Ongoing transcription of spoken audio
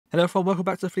Hello everyone, welcome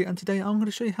back to the Fleet, and today I'm going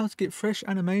to show you how to get fresh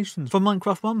animations for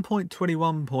Minecraft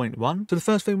 1.21.1. So the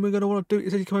first thing we're going to want to do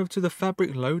is actually come over to the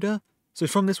fabric loader. So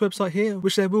from this website here,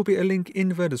 which there will be a link in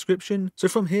the description. So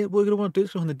from here, what we're going to want to do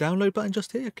is click on the download button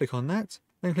just here, click on that,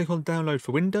 then click on download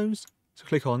for Windows. So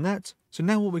click on that. So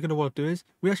now what we're going to want to do is,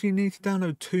 we actually need to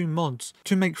download two mods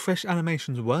to make fresh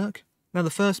animations work. Now the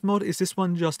first mod is this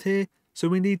one just here. So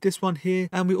we need this one here,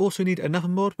 and we also need another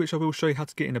mod, which I will show you how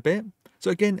to get in a bit. So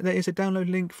again, there is a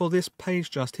download link for this page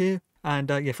just here. And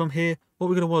yeah, from here, what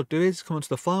we're going to want to do is come onto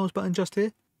the files button just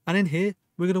here. And in here,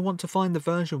 we're going to want to find the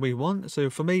version we want. So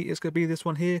for me, it's going to be this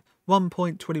one here,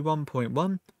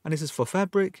 1.21.1. And this is for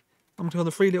fabric. I'm going to click on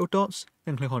the three little dots,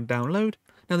 then click on download.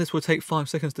 Now this will take 5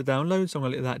 seconds to download, so I'm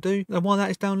going to let that do. And while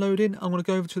that is downloading, I'm going to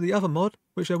go over to the other mod,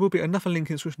 which there will be another link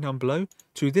in the description down below,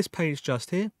 to this page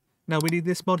just here. Now we need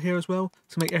this mod here as well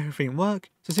to make everything work.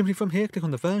 So simply from here, click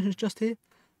on the versions just here.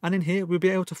 And in here, we'll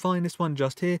be able to find this one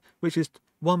just here, which is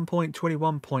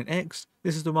 1.21.x.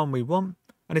 This is the one we want.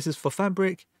 And this is for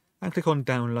fabric. And click on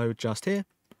download just here.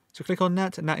 So click on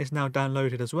that, and that is now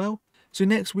downloaded as well. So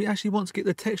next, we actually want to get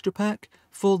the texture pack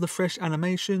for the fresh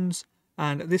animations.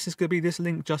 And this is going to be this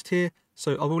link just here.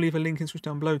 So I will leave a link in the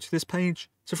description down below to this page.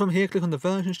 So from here, click on the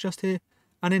versions just here.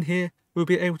 And in here, we'll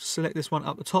be able to select this one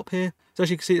up the top here. So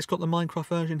as you can see, it's got the Minecraft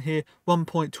version here,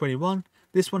 1.21.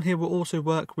 This one here will also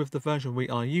work with the version we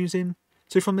are using.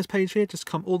 So from this page here, just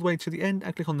come all the way to the end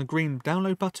and click on the green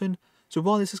download button. So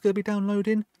while this is going to be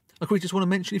downloading, I quickly just want to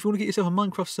mention, if you want to get yourself a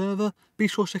Minecraft server, be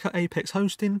sure to check out Apex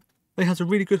Hosting. They have some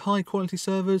really good high quality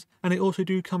servers, and they also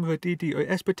do come with a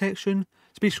DDoS protection.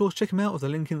 So be sure to check them out with the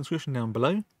link in the description down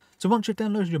below. So once you've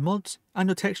downloaded your mods and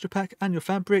your texture pack and your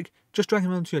fabric, just drag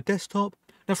them onto your desktop.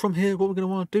 Now from here, what we're going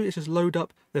to want to do is just load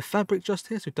up the fabric just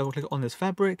here. So double click on this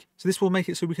fabric. So this will make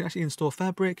it so we can actually install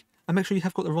fabric, and make sure you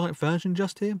have got the right version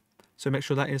just here. So make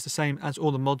sure that is the same as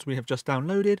all the mods we have just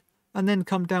downloaded, and then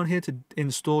come down here to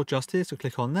install just here. So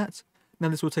click on that. Now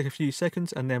this will take a few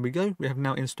seconds, and there we go. We have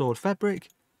now installed fabric.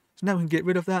 So now we can get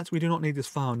rid of that. We do not need this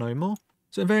file no more.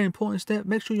 So a very important step,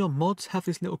 make sure your mods have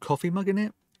this little coffee mug in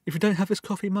it. If you don't have this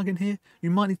coffee mug in here, you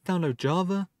might need to download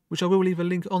Java, which I will leave a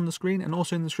link on the screen and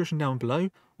also in the description down below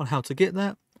on how to get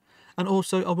that. And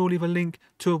also I will leave a link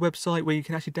to a website where you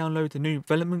can actually download the new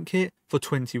development kit for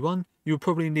 21. You will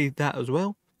probably need that as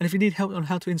well. And if you need help on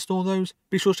how to install those,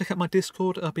 be sure to check out my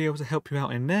Discord. I'll be able to help you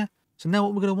out in there. So now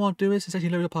what we're going to want to do is actually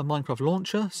load up our Minecraft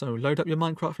launcher. So load up your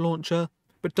Minecraft launcher,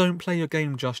 but don't play your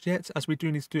game just yet, as we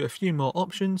do need to do a few more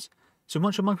options. So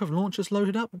once your Minecraft launcher is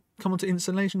loaded up, come on to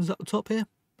installations at the top here.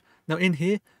 Now in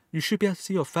here, you should be able to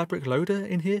see your fabric loader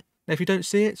in here. Now if you don't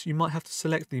see it, you might have to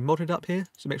select the modded up here,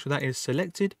 so make sure that is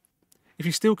selected. If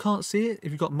you still can't see it,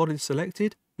 if you've got modded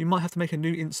selected, you might have to make a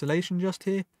new installation just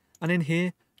here. And in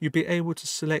here, you'll be able to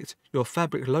select your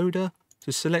fabric loader.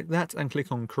 So select that and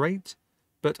click on create.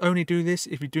 But only do this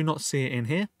if you do not see it in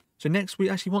here. So next we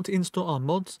actually want to install our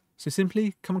mods. So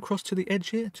simply come across to the edge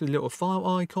here, to the little file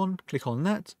icon, click on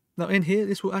that. Now in here,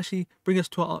 this will actually bring us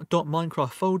to our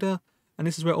 .minecraft folder. And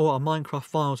this is where all our Minecraft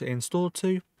files are installed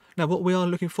to. Now what we are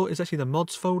looking for is actually the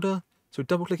mods folder. So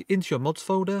double click into your mods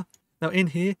folder. Now in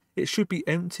here, it should be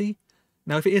empty.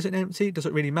 Now if it isn't empty, it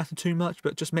doesn't really matter too much,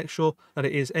 but just make sure that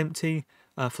it is empty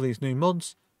for these new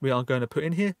mods we are going to put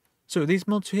in here. So these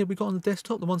mods here we got on the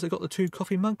desktop, the ones that got the two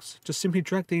coffee mugs, just simply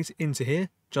drag these into here,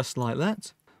 just like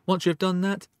that. Once you've done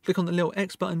that, click on the little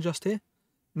X button just here.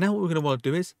 Now what we're going to want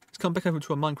to do is come back over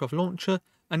to our Minecraft launcher,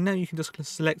 and now you can just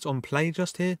select on play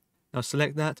just here. Now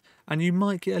select that, and you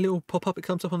might get a little pop-up that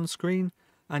comes up on the screen,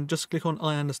 and just click on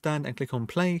I understand and click on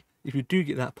play if you do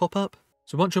get that pop-up.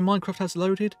 So once your Minecraft has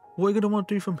loaded, what you're going to want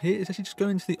to do from here is actually just go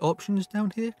into the options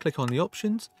down here, click on the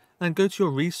options, and go to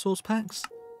your resource packs.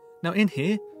 Now in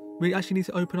here, we actually need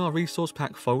to open our resource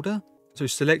pack folder. So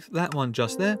select that one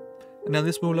just there, and now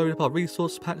this will load up our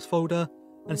resource packs folder.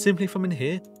 And simply from in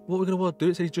here, what we're going to want to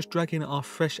do is actually just drag in our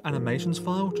fresh animations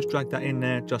file, just drag that in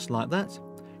there just like that.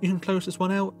 You can close this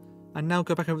one out, and now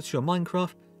go back over to your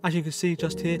Minecraft. As you can see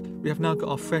just here, we have now got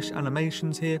our fresh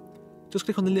animations here. Just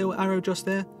click on the little arrow just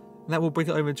there, and that will bring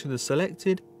it over to the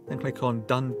selected, then click on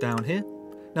done down here.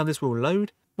 Now this will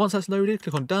load. Once that's loaded,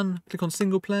 click on done, click on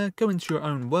single player, go into your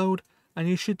own world, and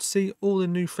you should see all the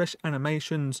new fresh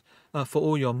animations for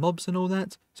all your mobs and all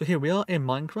that. So here we are in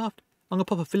Minecraft. I'm going to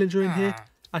pop a villager in here.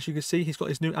 As you can see, he's got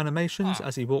his new animations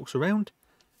as he walks around.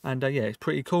 And yeah, it's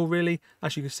pretty cool really.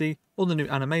 As you can see, all the new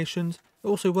animations. It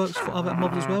also works for other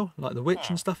mobs as well, like the witch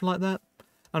and stuff like that.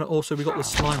 And also we got the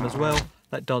slime as well.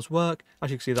 That does work. As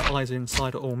you can see, the eyes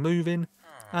inside are all moving.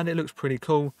 And it looks pretty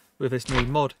cool with this new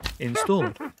mod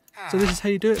installed. So this is how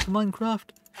you do it for Minecraft,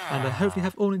 and I hope you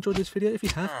have all enjoyed this video. If you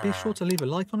have, be sure to leave a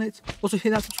like on it. Also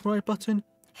hit that subscribe button.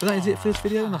 But that is it for this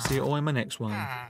video, and I'll see you all in my next one.